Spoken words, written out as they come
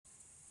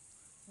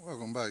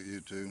Welcome back,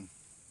 YouTube.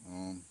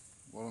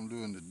 What I'm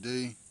doing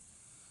today,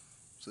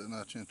 sitting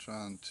out here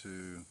trying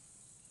to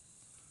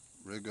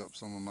rig up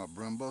some of my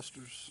brim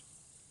busters.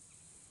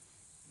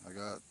 I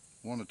got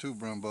one or two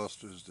brim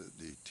busters that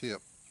the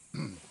tip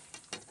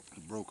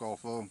broke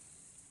off of.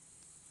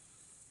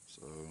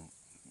 So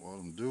what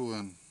I'm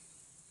doing,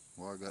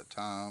 while I got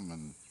time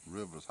and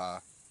river's high,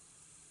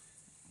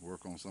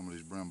 work on some of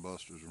these brim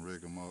busters and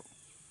rig them up.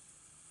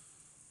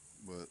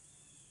 But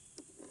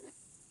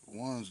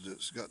ones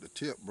that's got the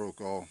tip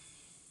broke off,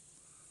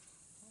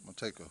 I'm gonna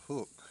take a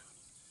hook.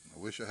 I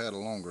wish I had a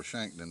longer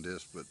shank than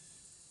this, but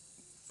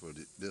for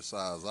this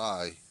size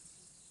eye,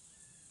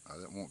 I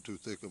didn't want too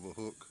thick of a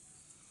hook.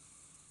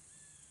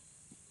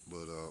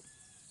 But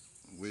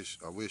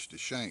I wish the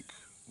shank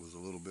was a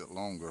little bit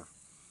longer.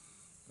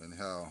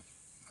 Anyhow,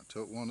 I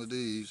took one of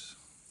these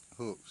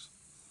hooks,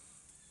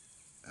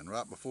 and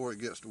right before it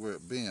gets to where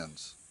it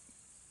bends,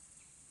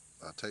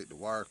 I take the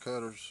wire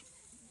cutters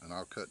and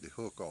I'll cut the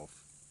hook off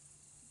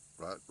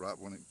right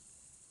when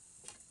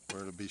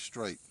where it'll be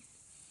straight.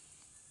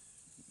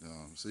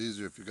 It's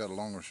easier if you got a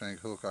longer shank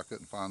hook. I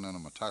couldn't find none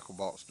of my tackle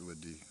box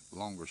with the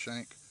longer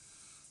shank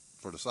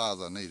for the size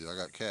I needed. I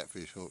got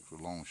catfish hooks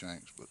with long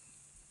shanks, but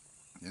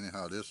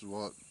anyhow, this is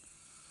what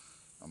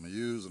I'm gonna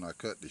use, and I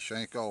cut the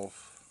shank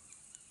off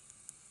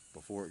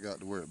before it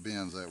got to where it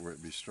bends at, where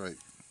it be straight.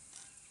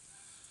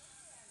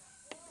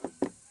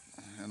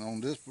 And on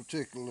this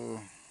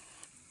particular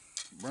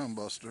brim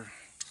buster,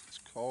 it's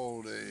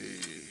called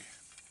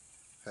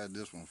had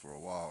this one for a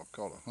while,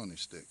 called a honey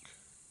stick,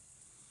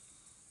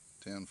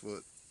 10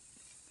 foot.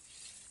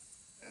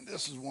 And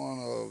this is one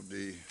of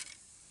the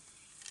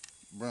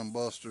brim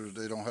busters.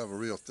 They don't have a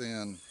real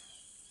thin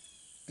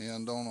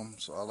end on them,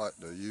 so I like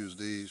to use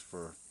these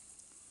for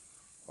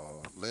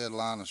lead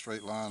lining,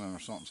 straight lining, or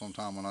something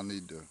sometime when I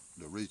need to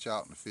reach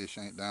out and the fish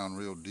ain't down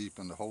real deep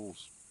in the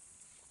holes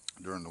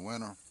during the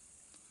winter,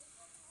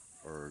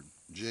 or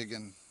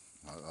jigging.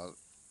 I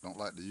don't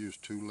like to use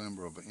too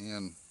limber of an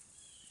end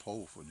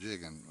pole for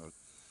jigging. But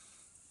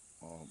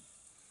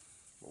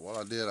what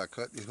I did, I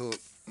cut the hook,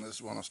 and this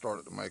is when I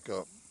started to make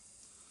up.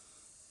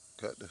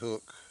 Cut the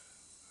hook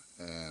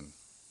and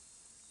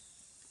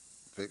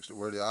fixed it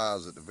where the eye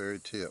is at the very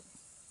tip.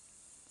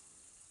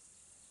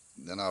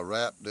 Then I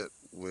wrapped it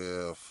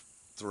with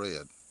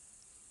thread,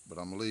 but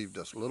I'm gonna leave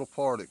this little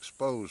part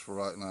exposed for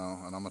right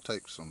now, and I'm gonna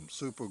take some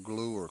super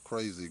glue or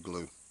crazy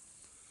glue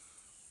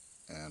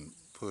and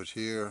put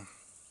here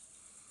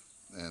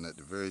and at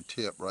the very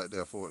tip right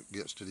there before it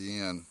gets to the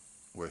end,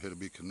 where it'll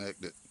be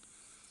connected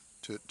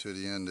to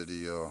the end of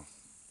the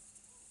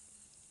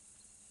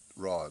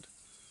rod.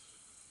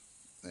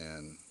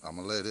 And I'm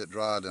gonna let it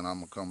dry, then I'm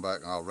gonna come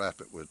back and I'll wrap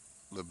it with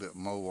a little bit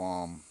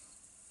more,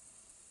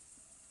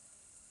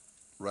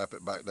 wrap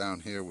it back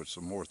down here with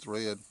some more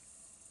thread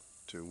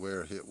to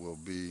where it will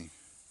be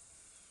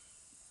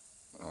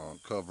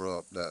cover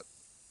up that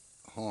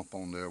hump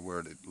on there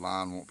where the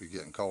line won't be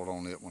getting caught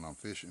on it when I'm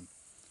fishing.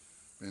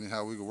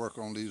 Anyhow, we can work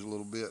on these a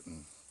little bit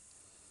and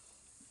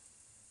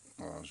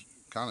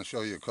kind of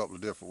show you a couple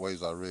of different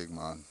ways I rig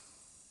mine.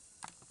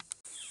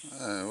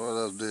 Alright, what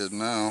I did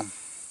now,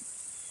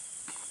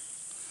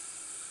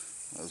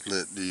 let's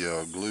let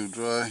the glue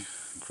dry,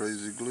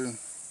 crazy glue.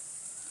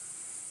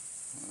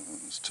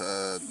 It's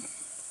tied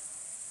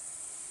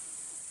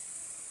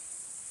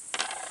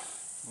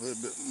a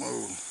little bit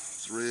more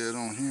thread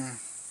on here.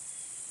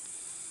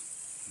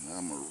 Now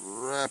I'm going to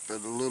wrap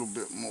it a little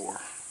bit more.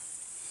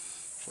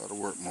 Try to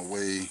work my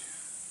way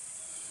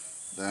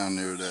down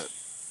near that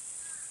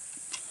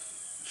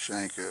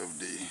shank of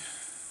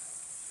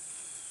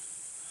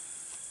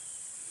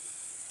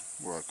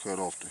where I cut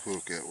off the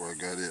hook at, where I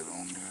got it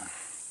on there.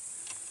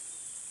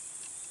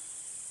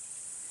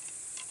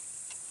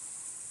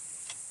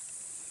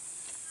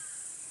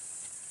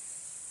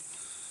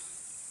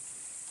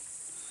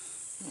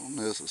 Don't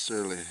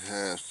necessarily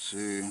have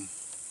to,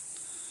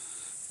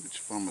 but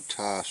if I'm gonna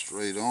tie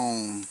straight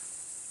on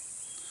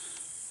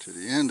to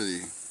the end of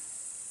the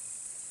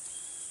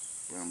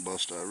brim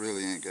buster, I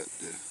really ain't got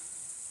to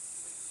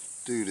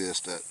do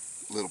this. That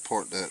little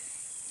part, that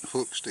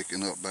hook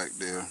sticking up back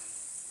there,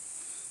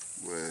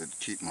 where it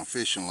keep my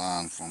fishing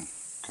line from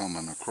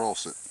coming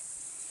across it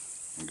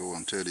and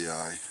going to the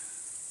eye.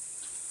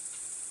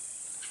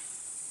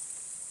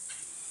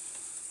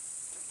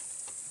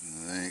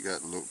 And it ain't got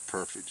to look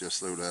perfect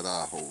just through that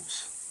eye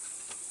holes.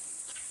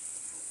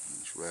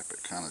 Just wrap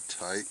it kind of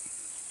tight.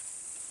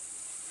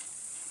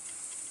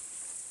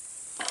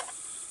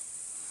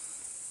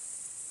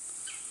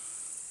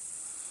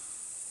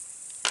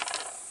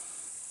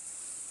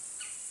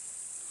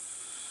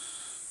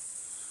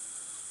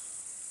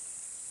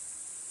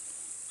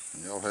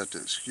 Y'all have to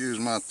excuse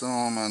my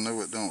thumb. I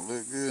know it don't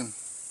look good,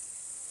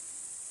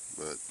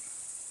 but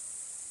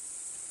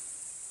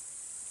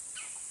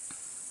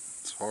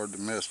it's hard to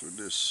mess with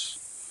this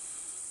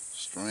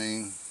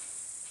string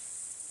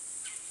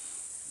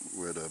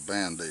with a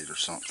band-aid or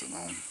something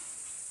on.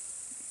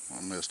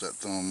 I messed that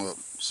thumb up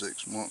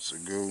 6 months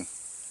ago.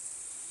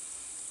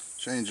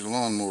 Changing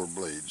lawnmower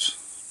blades.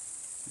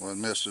 Well, I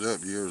messed it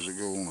up years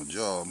ago on a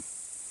job,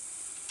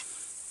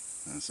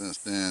 and since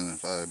then,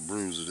 if I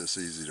bruise it, it's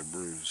easy to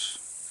bruise.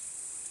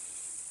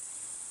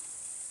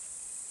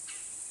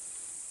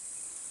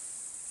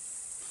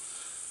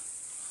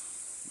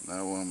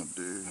 Now what I'm going to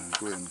do is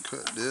go ahead and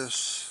cut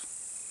this.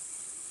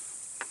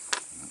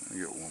 I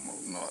get one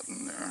more knot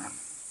in there.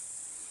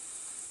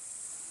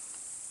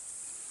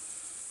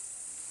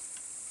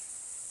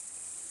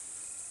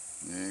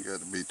 You ain't got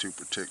to be too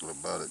particular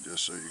about it,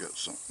 just so you got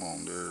something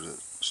on there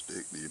that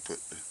stick that you put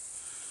the,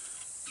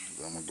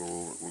 I'm going to go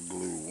over it with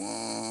glue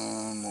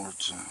one more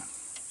time.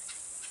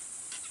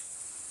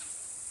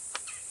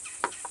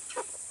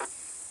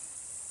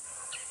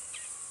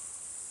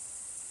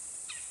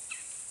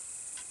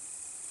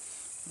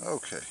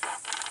 Okay,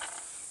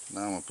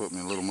 now I'm going to put me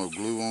a little more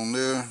glue on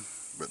there,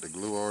 but the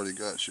glue I already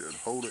got should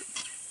hold it.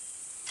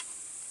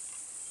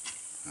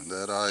 And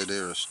that eye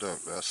there is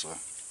stuck. That's a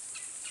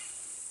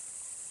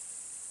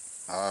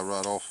eye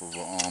right off of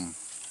a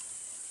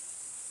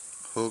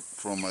hook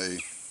from a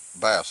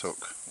bass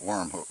hook,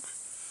 worm hook.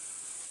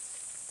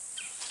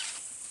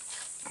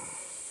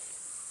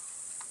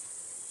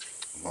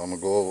 I'm going to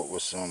go over it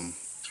with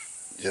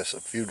just a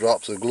few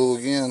drops of glue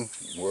again,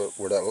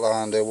 where that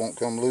line there won't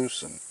come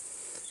loose, and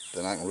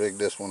then I can rig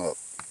this one up.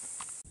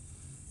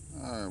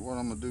 Alright, what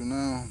I'm going to do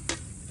now,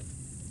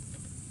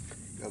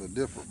 got a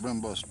different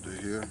bream buster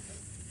here.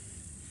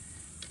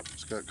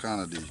 It's got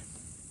kind of the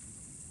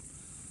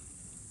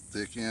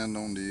thick end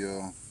on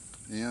the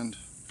end.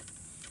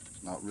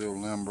 It's not real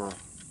limber,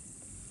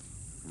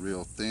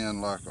 real thin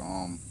like a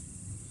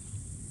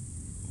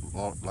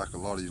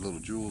lot of these little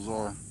jewels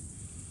are.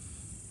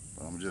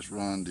 But I'm going to just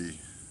run the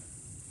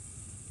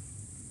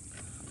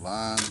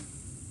line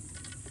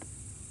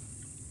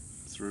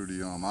through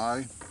the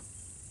eye.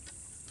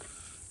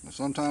 Now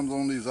sometimes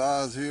on these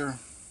eyes here,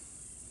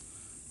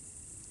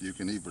 you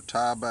can either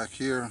tie back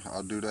here.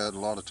 I'll do that a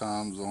lot of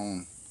times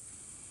on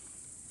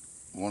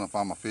one if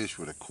I'm a fish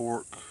with a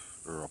cork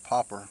or a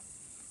popper.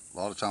 A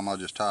lot of time I'll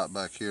just tie it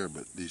back here,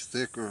 but these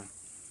thicker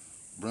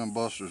bream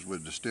busters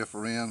with the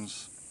stiffer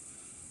ends,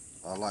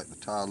 I like to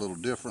tie a little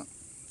different,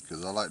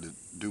 because I like to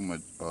do my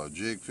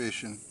jig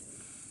fishing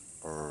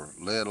or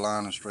lead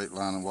lining, straight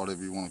lining,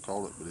 whatever you want to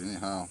call it. But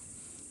anyhow,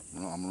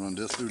 I'm going to run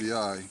this through the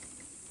eye.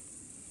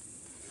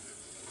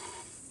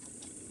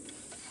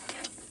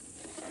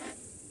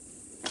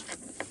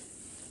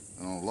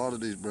 And on a lot of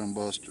these bream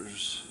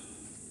busters,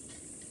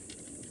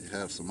 you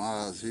have some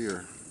eyes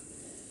here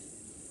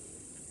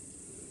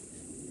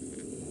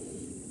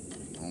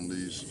on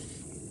these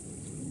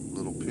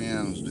little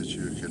pins that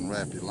you can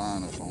wrap your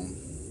line up on.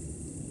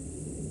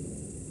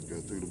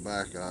 Go through the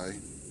back eye.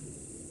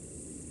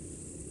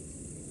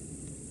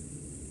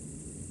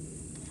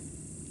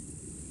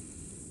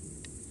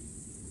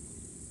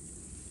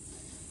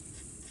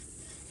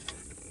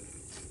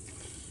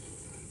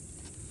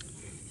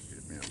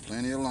 Get me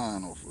plenty of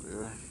line off of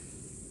there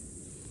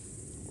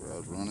where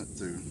I'd run it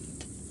through.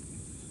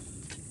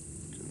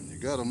 Because when you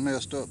got a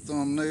messed up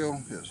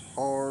thumbnail, it's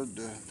hard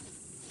to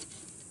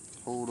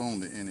hold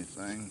on to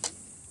anything.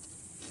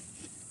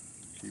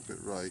 Keep it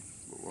right.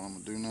 But what I'm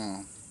going to do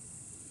now,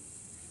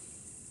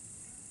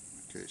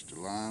 catch the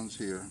lines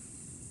here,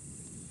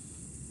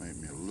 make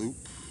me a loop,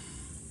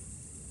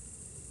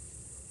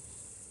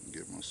 and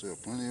give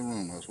myself plenty of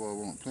room. That's why I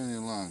want plenty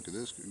of line, because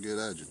this could get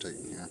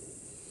agitating here.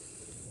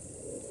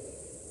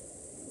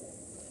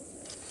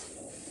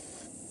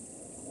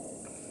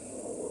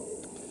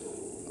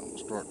 I'm going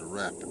to start to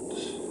wrap it.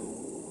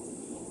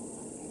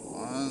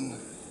 1,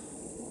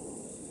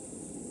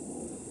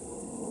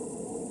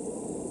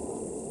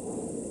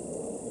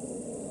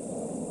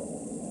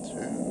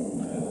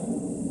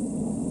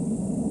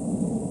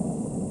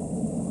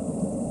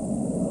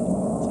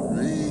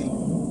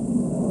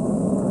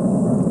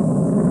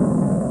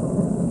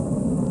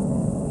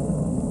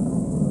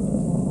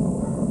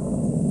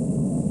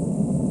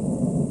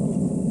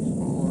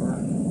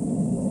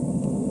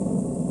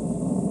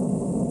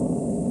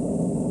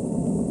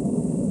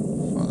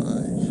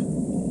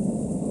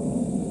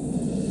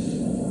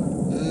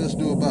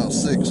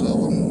 6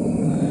 of them.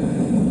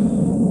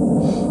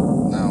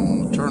 Now I'm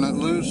going to turn it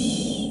loose.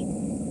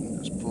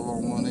 Just pull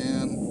on one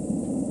end.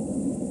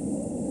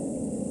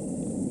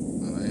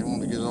 And I ain't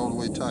want to get it all the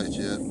way tight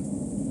yet.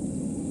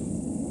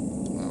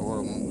 Now what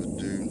I want to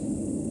do is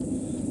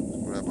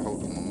grab a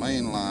hold of my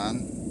main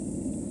line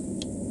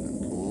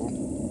and pull.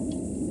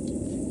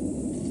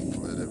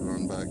 Let it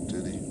run back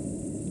to the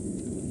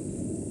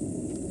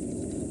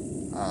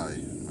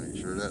eye. Make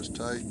sure that's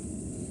tight.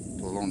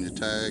 Pull on your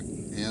tag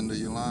end of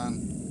your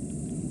line.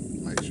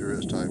 Make sure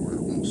it's tight where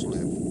it won't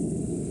slip.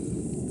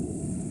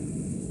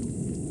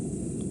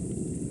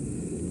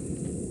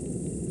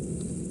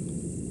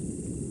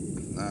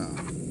 Now,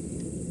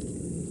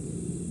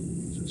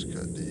 just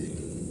cut the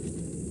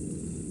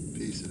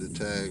piece of the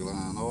tag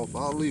line off.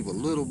 I'll leave a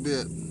little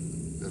bit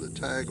of the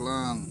tag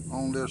line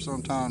on there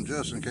sometime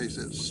just in case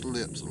it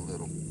slips a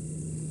little.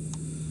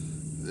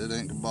 It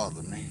ain't gonna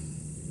bother me.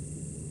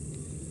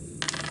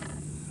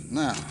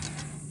 Now,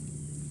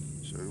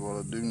 show you what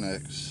I do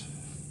next.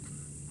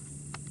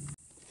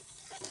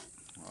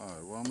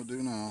 Alright, what I'm going to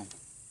do now,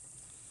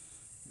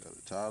 got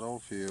it tied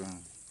off here,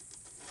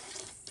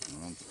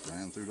 and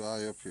ran through the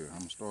eye up here. I'm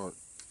going to start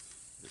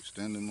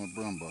extending my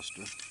brim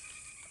buster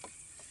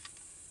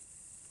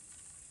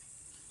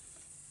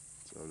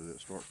so that it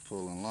starts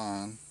pulling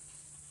line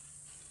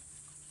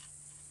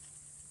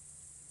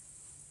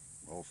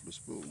off the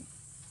spool.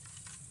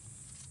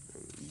 Go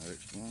to the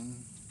next one,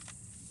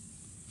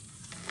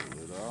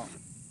 pull it out.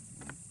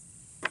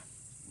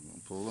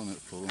 I'm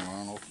pulling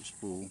line off the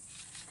spool.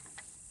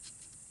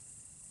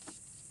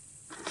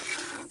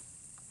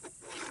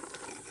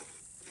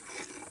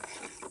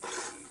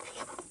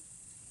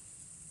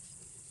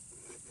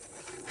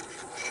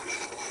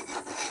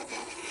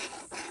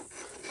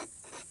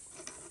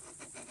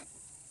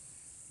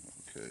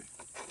 Okay,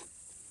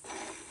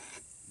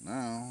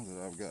 now that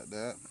I've got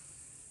that,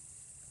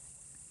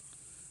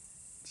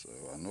 so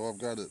I know I've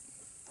got it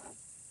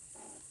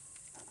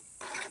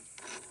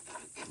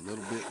a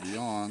little bit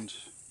beyond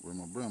where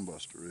my brim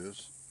buster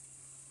is.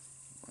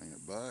 Bring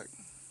it back,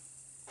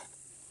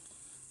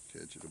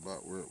 catch it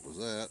about where it was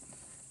at,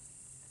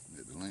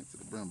 get the length of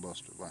the brim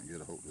buster if I can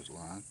get a hold of this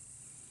line.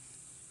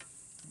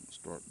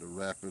 Start to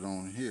wrap it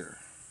on here.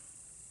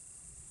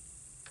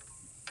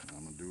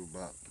 I'm going to do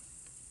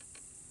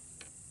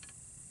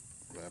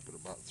wrap it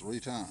about 3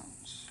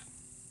 times,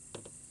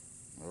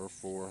 or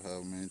 4,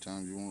 however many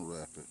times you want to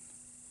wrap it.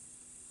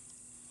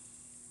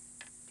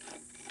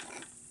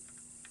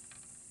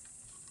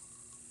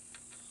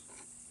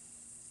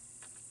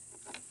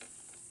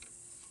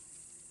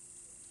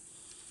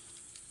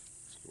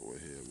 Let's go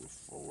ahead with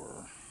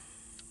 4.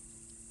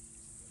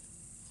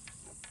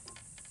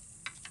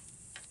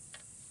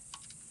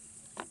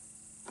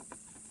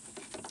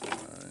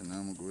 Alright, now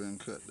I'm going to go ahead and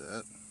cut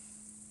that.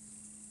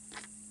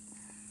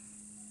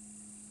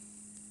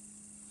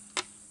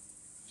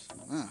 So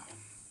now,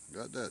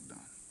 got that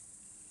done.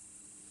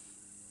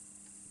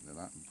 Then I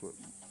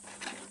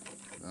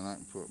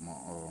can put my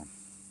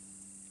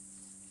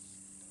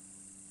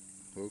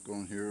hook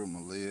on here with my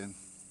lead.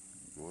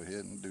 Go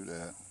ahead and do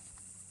that.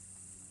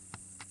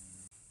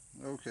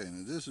 Okay,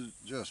 now this is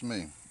just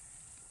me,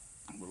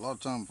 but a lot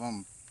of times if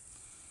I'm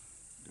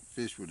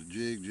fish with a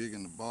jig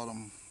in the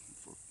bottom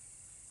for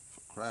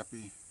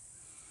crappie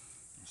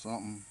or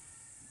something,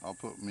 I'll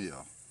put me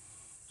a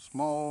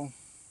small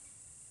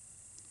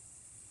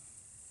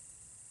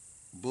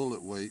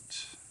bullet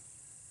weight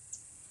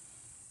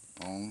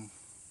on.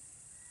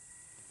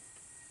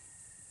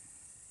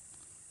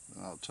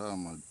 Then I'll tie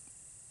my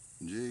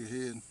jig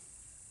head.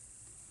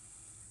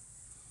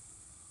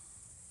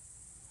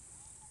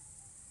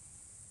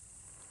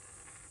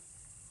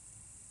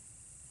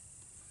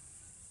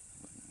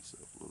 Make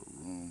myself a little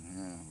room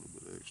here, a little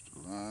bit of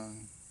extra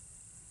line.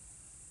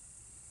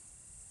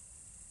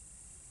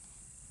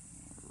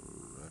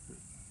 Wrap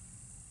it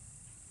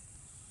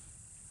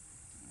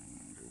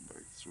and go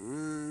back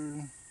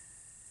through.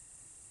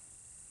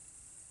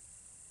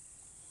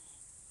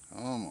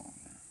 Come on.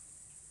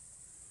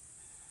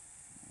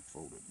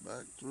 Fold it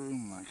back through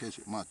and I catch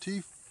it with my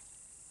teeth.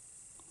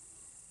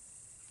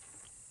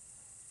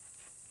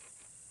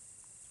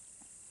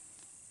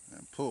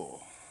 And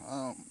pull. I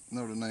don't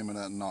know the name of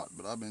that knot,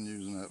 but I've been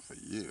using that for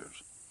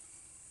years.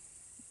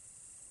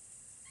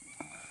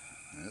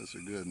 It's a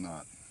good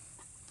knot.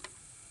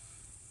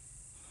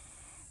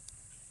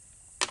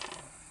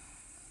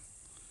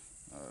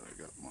 Alright,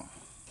 I got my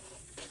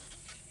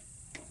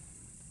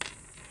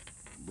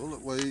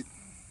bullet weight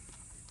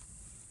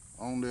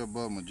on there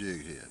above my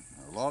jig head.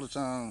 Now, a lot of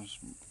times,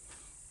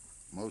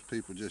 most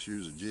people just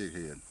use a jig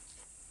head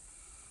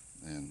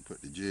and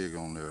put the jig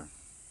on there.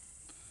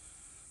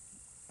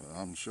 I'm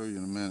going to show you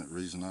in a minute the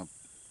reason I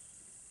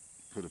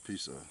put a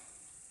piece of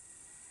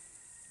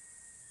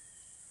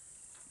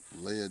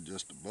lead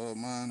just above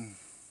mine.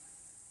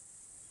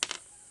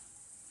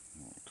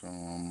 I'll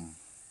come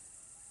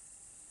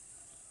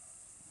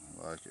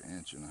like 1.5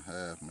 inches,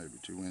 maybe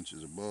 2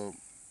 inches above.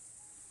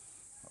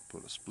 I'll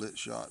put a split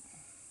shot.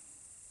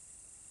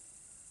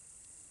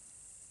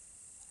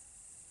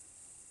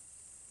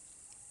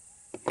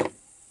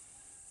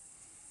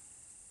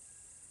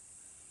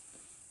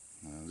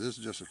 Now this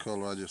is just a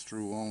color I just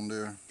threw on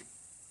there,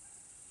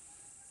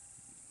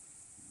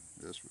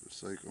 just for the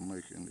sake of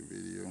making the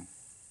video.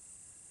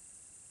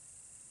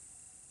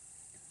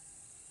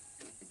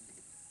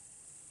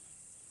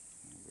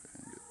 Go ahead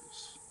and get this.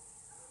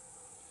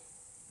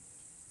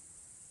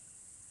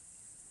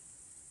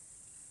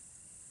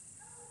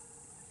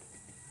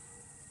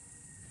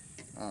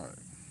 Alright.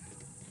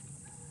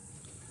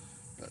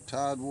 That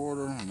tide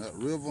water and that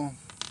river,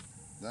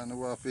 down there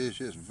where I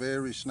fish, it's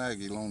very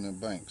snaggy along them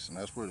banks, and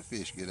that's where the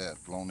fish get at,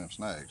 along them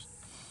snags.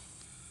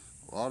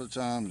 A lot of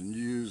times when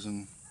you're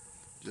using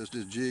just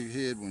this jig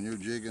head, when you're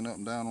jigging up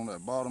and down on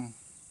that bottom,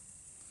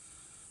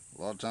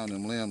 a lot of times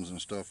them limbs and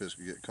stuff this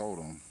could get caught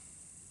on.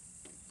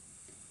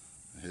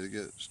 It'll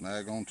get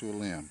snag onto a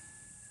limb.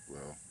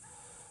 Well,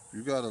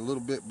 you got a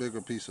little bit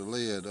bigger piece of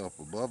lead up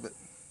above it,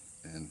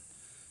 and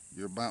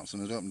you're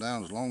bouncing it up and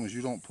down. As long as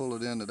you don't pull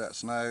it into that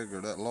snag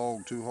or that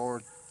log too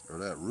hard, or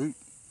that root,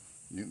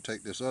 you can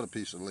take this other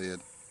piece of lead,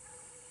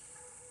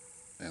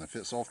 and if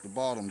it's off the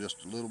bottom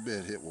just a little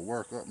bit, it will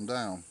work up and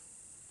down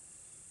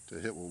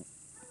till it will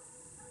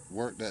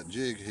work that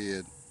jig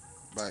head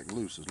back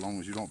loose, as long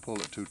as you don't pull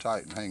it too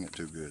tight and hang it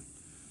too good.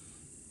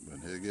 But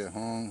he'll get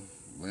hung,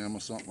 limb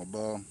or something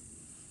above,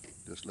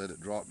 just let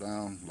it drop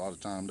down. A lot of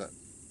times that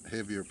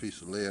heavier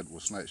piece of lead will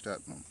snatch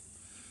that one.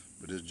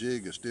 But this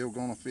jig is still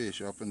going to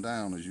fish up and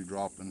down as you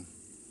dropping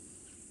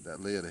that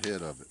lead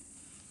ahead of it.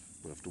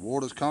 But if the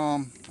water's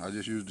calm, I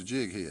just use the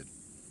jig head.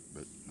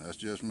 But that's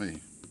just me.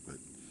 But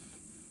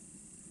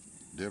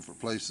different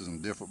places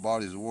and different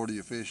bodies of water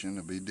you're fishing,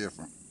 it'll be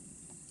different.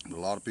 But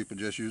a lot of people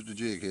just use the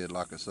jig head,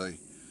 like I say,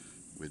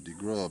 with the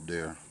grub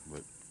there.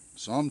 But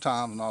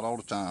sometimes, not all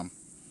the time,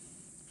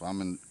 if I'm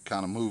in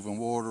kind of moving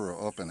water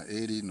or up in an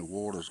eddy and the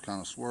water's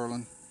kind of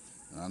swirling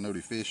and I know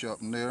the fish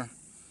up in there,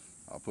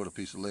 I'll put a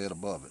piece of lead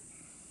above it.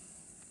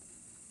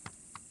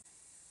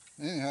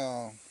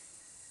 Anyhow,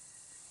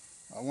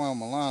 I wound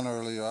my line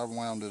earlier. I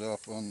wound it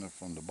up from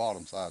the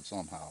bottom side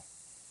somehow.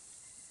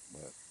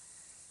 But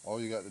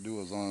all you got to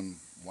do is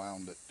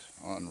unwind it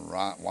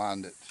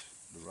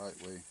the right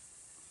way.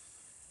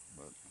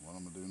 But what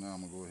I'm going to do now,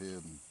 I'm going to go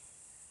ahead and,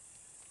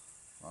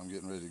 I'm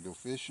getting ready to go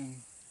fishing.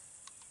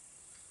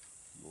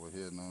 Go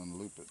ahead and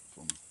unloop it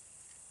from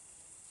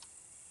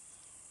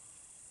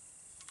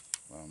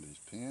around these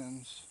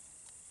pins.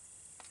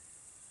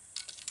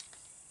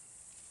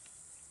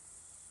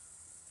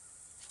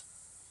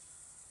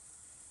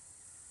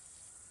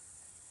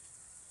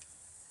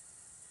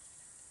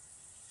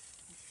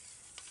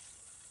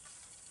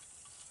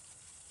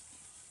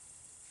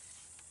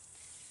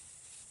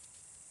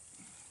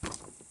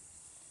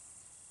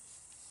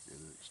 Get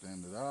it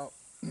extended out.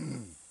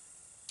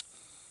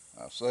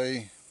 I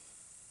say,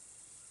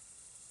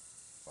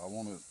 if I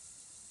want to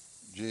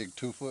jig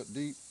 2 foot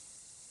deep,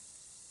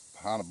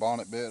 behind a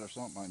bonnet bed or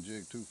something, I can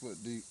jig 2 foot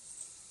deep.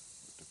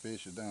 If the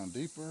fish is down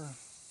deeper,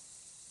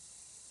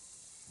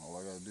 all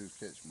I got to do is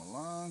catch my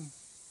line,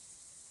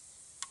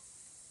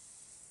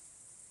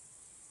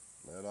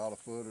 let out a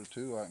foot or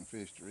two. I can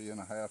fish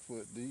 3.5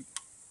 foot deep,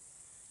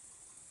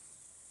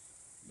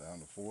 down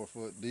to 4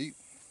 foot deep,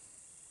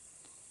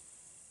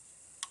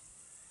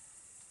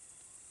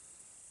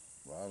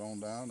 right on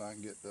down. I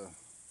can get to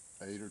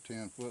 8 or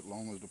 10 foot,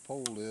 long as the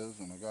pole is,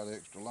 and I got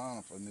extra line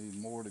if I need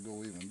more to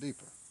go even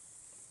deeper.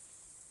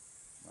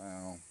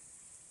 Now,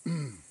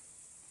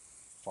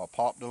 if I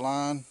pop the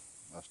line,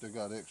 I still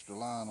got extra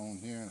line on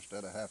here.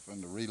 Instead of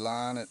having to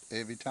reline it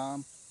every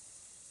time,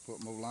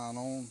 put more line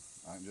on,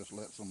 I can just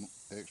let some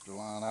extra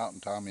line out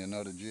and tie me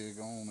another jig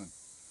on and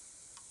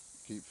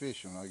keep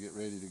fishing. When I get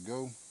ready to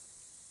go,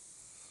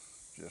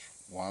 just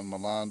wind my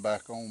line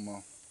back on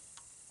my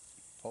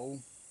pole,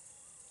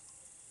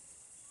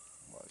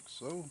 like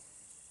so.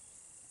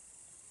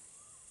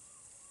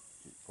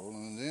 Keep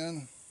pulling it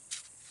in.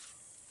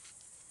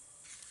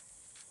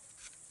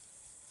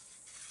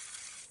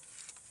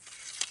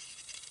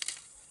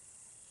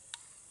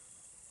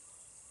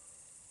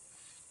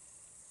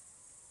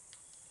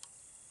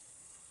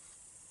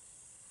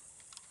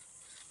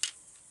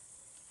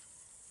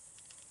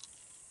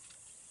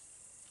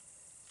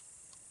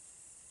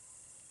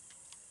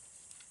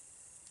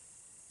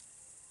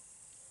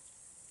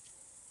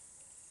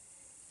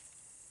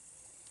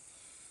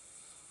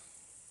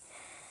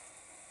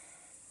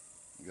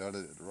 Got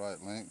it at the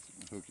right length,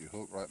 you can hook your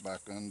hook right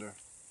back under,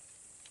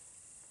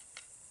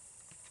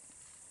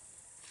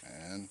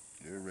 and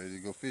you're ready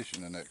to go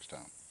fishing the next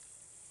time.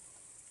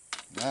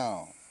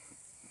 Now,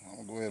 I'm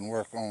going to go ahead and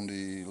work on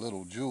the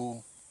little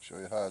jewel, show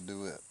you how to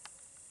do it.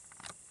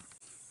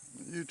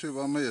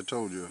 YouTube, I may have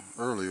told you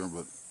earlier,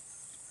 but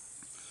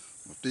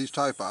with these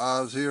type of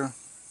eyes here,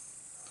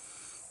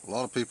 a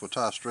lot of people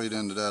tie straight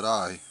into that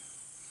eye.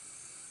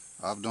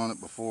 I've done it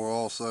before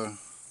also.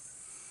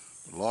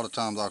 But a lot of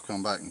times I'll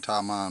come back and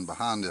tie mine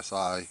behind this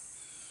eye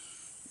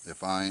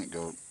if I ain't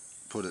go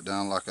put it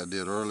down like I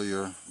did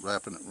earlier,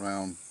 wrapping it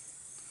around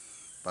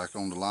back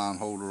on the line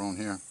holder on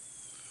here.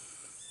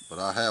 But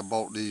I have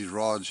bought these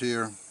rods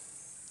here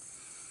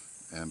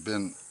and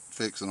been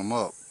fixing them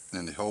up,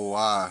 and the whole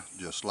eye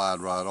just slide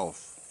right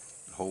off,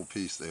 the whole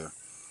piece there.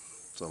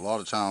 So a lot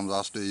of times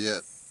I'll still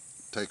yet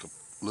take a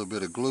little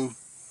bit of glue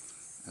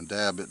and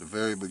dab at the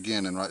very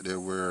beginning right there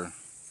where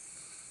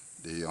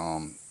the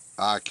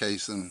eye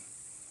casing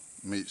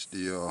meets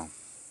the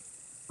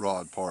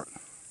rod part,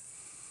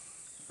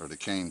 or the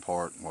cane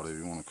part, whatever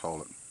you want to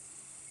call it.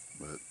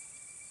 But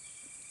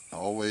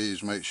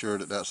always make sure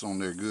that that's on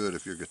there good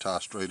if you're going to tie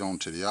straight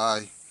onto the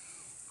eye,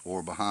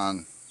 or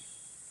behind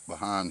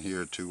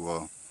here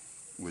to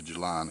with your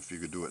line, if you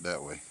could do it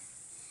that way.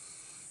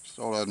 Just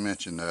thought I'd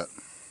mention that.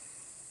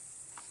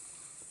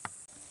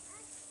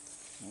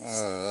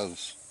 I'll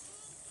just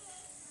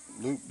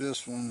loop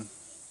this one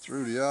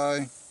through the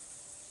eye.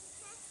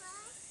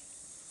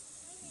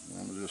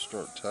 I'm going to just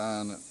start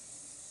tying it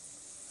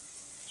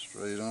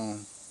straight on.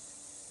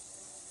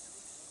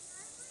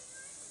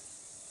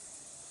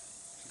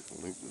 Get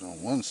Looped it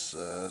on one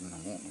side and I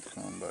want to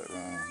come back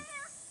around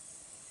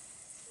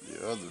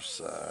the other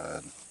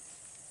side.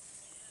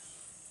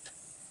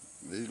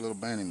 These little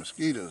banty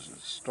mosquitoes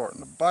is starting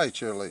to bite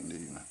here late in the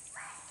evening.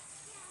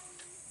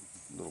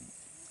 Little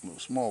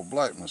small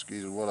black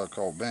mosquitoes, what I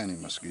call banty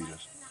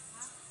mosquitoes.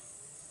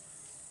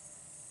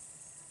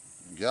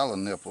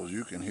 Gallon nipples,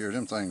 you can hear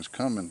them things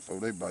coming before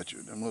they bite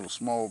you. Them little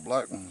small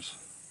black ones,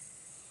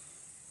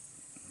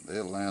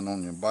 they'll land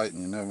on you and bite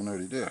and you never know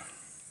they're there.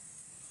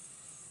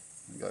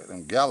 We got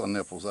them gallon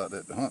nipples out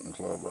there at the hunting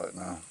club right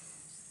now.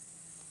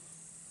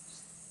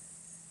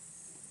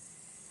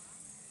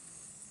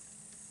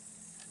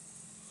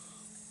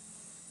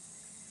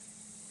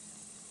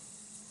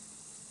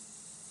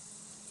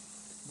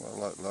 Well, I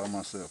like to allow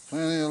myself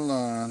plenty of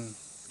line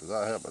because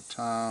I have a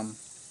time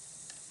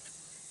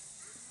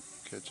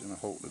catching a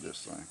hold of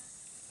this thing.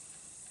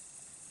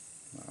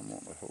 I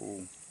want to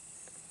hold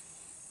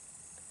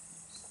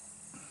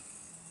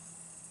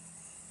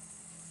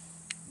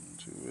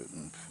into it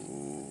and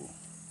pull.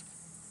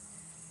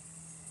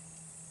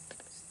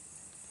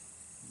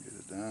 Get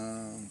it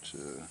down to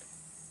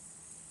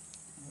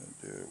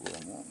right there where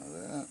I'm wanting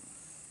it at.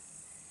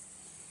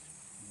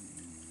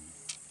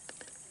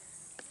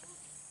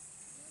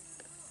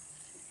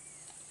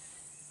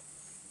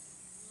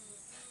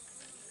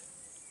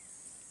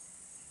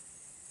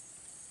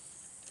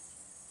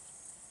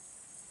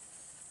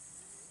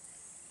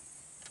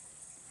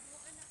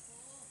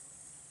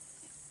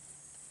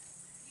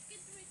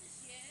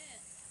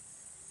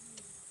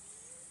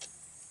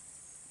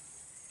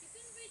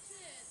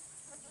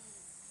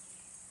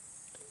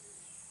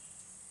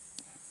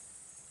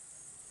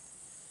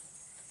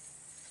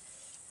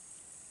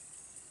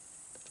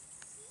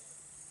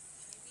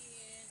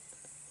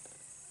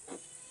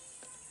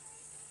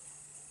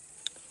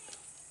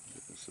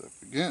 Get this up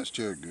against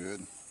here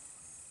good.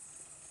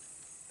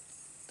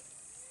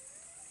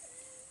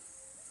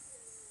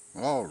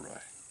 All right.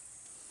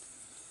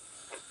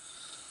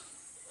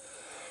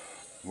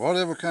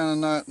 Whatever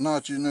kind of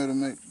knot you know to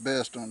make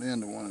best on the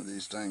end of one of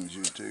these things,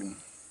 you two.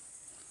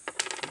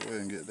 Go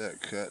ahead and get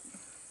that cut.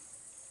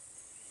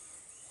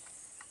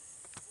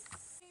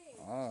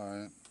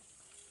 Alright.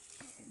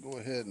 Go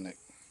ahead and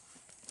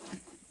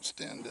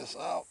extend this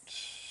out.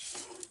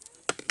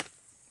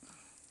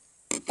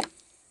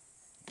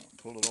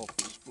 Pull it off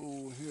the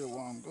spool here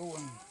while I'm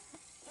going.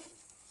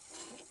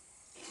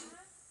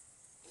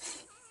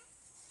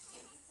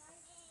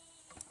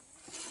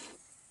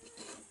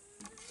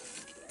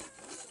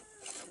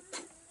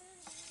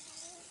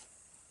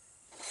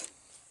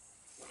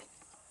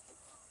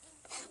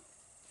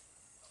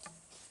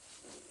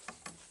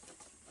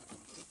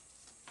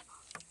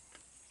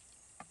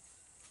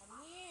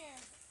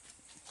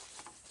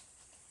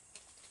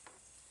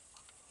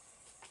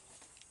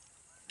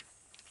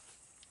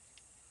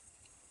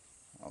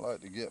 I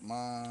like to get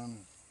mine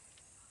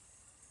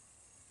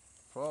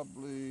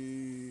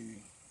probably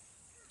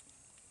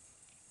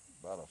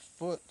about a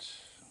foot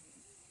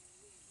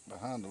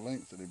behind the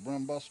length of the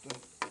brim buster.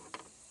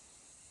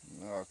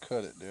 And I'll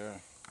cut it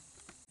there.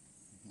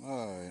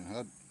 Alright,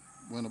 I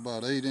went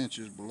about 8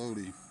 inches below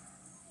the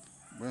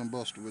brim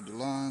buster with the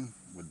line,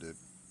 with the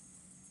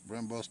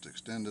brim buster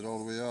extended all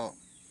the way out.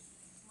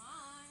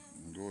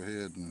 And go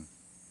ahead and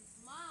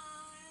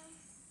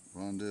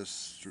run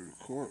this through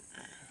the cork.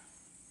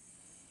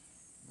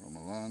 Run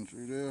my line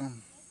through there.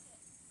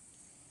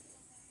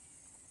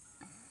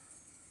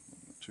 Put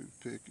my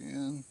toothpick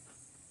in.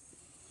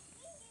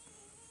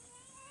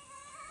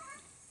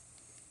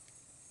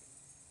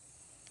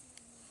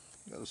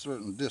 Got a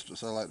certain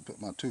distance I like to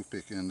put my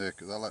toothpick in there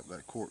because I like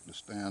that cork to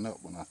stand up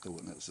when I throw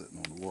it and it's sitting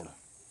on the water.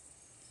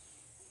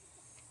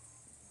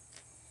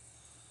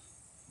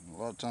 And a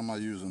lot of time I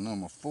use a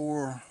number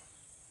 4.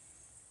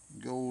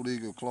 Gold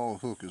eagle claw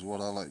hook is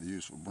what I like to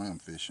use for brim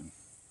fishing.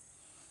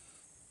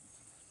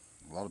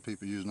 A lot of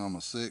people use number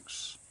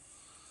 6.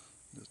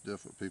 It's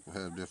different. People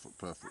have different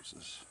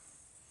preferences.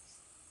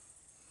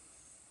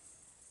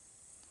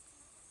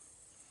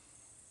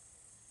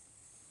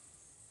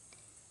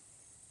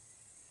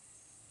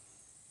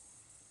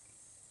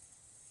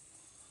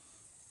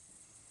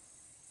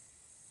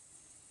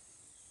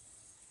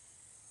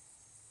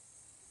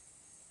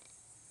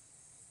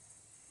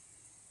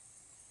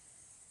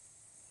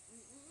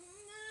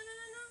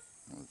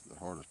 That's the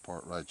hardest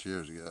part right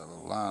here is to get a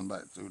little line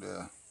back through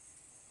there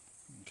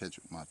and catch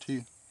it with my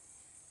teeth.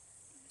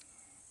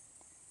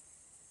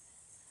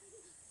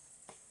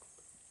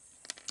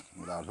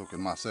 Without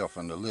hooking myself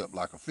in the lip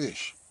like a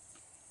fish.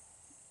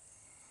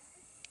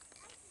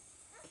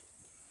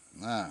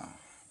 Now,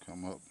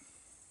 come up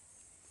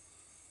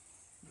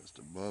just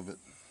above it.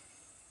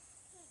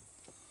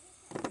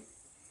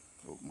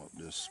 Open up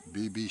this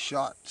BB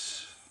shot.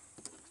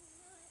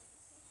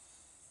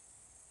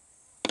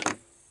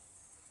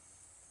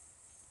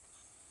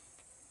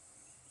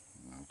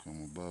 Now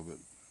come above it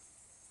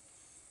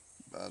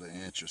about 1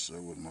 inch or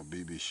so with my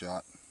BB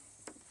shot.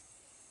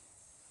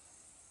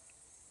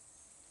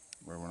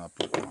 Where when I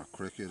put my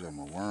cricket or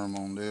my worm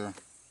on there,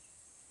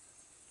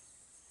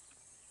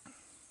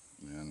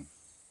 and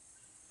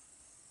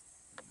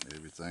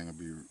everything will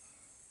be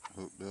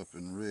hooked up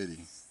and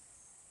ready.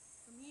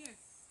 Come here.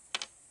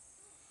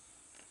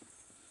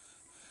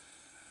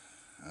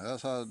 Now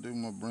that's how I do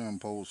my brim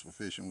poles for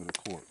fishing with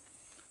a cork.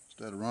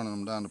 Instead of running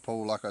them down the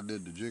pole like I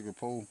did the jigger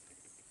pole,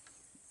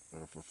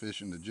 or for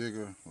fishing the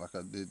jigger like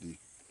I did the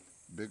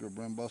bigger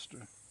brim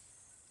buster,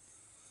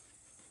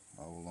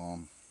 I will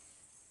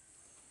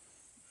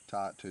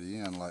tie it to the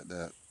end like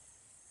that,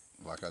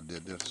 like I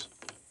did this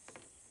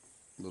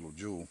little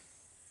jewel.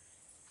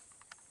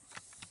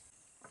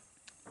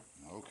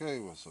 Okay,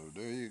 well, so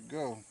there you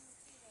go.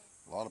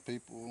 A lot of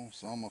people,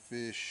 some will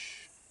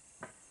fish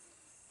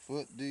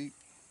foot deep.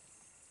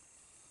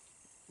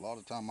 A lot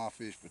of time I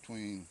fish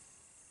between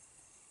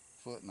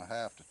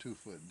 1.5 to 2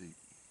 foot deep.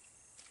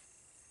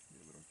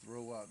 Give it a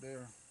throw out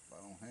there if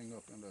I don't hang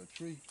up under a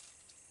tree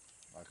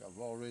like I've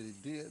already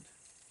did.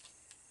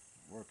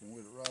 Working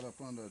with it right up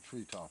under a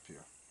treetop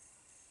here.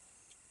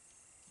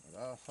 But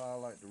that's how I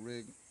like to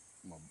rig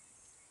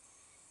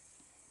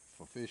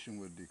for fishing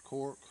with the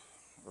cork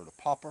or the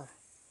popper.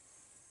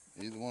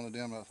 Either one of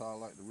them, that's how I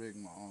like to rig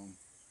my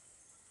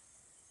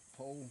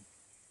pole.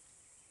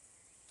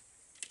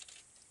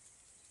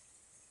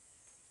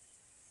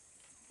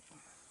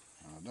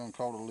 I done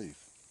caught a leaf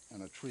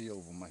and a tree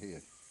over my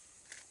head.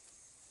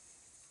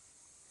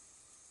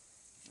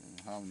 And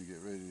how when you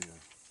get ready to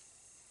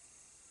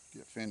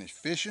get finished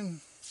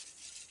fishing,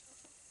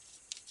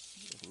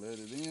 just let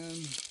it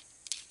in.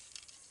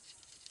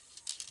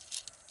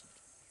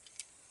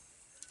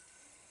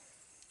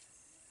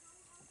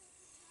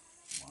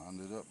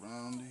 Wind it up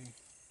around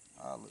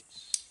the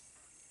eyelets.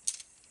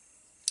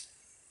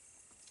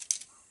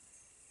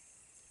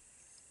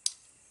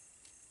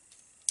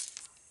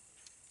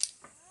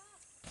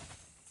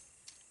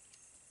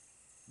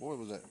 Boy,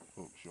 was that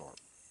hook sharp.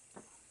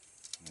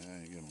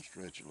 Yeah, you get them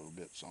stretch a little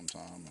bit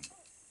sometime and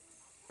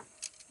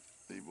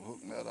people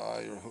hook that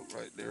eye or hook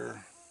right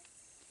there.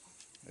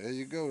 There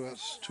you go,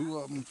 that's 2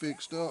 of them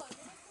fixed up.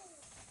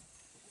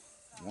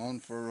 One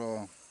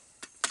for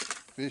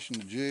fishing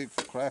the jig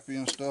for crappie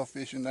and stuff,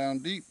 fishing down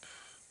deep.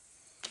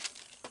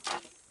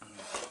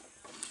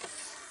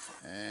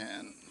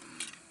 And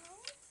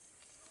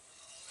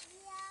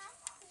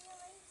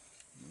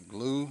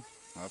glue,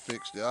 I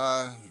fixed the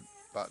eye,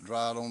 about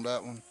dried on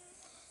that one.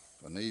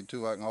 If I need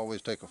to, I can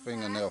always take a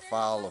fingernail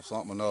file or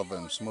something up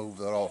and smooth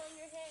that off.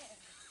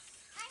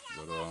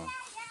 But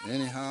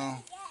anyhow,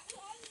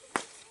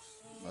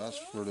 that's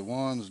for the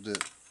ones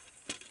that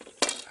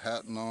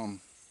hadn't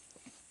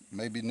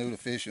maybe new to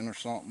fishing or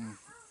something,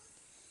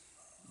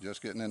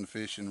 just getting into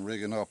fishing,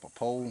 rigging up a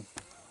pole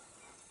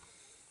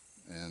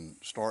and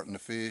starting to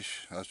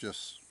fish. That's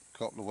just a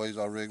couple of ways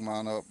I rig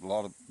mine up. A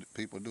lot of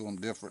people do them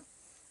different.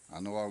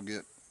 I know I'll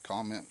get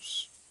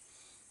comments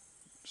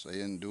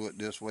saying do it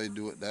this way,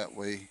 do it that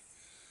way,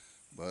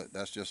 but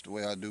that's just the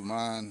way I do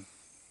mine.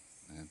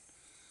 And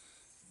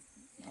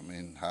I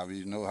mean, however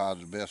you know how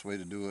the best way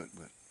to do it,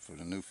 but for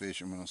the new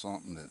fisherman or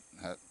something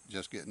that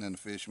just getting into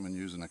fishing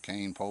using a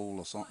cane pole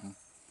or something,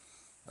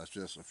 that's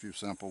just a few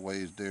simple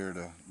ways there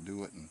to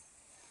do it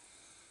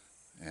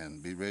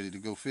and be ready to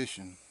go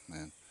fishing.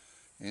 And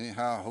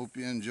anyhow, I hope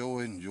you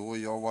enjoy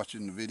y'all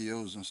watching the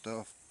videos and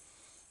stuff.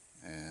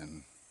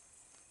 And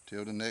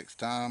till the next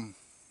time,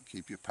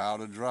 keep your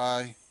powder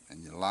dry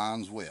and your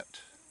lines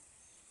wet.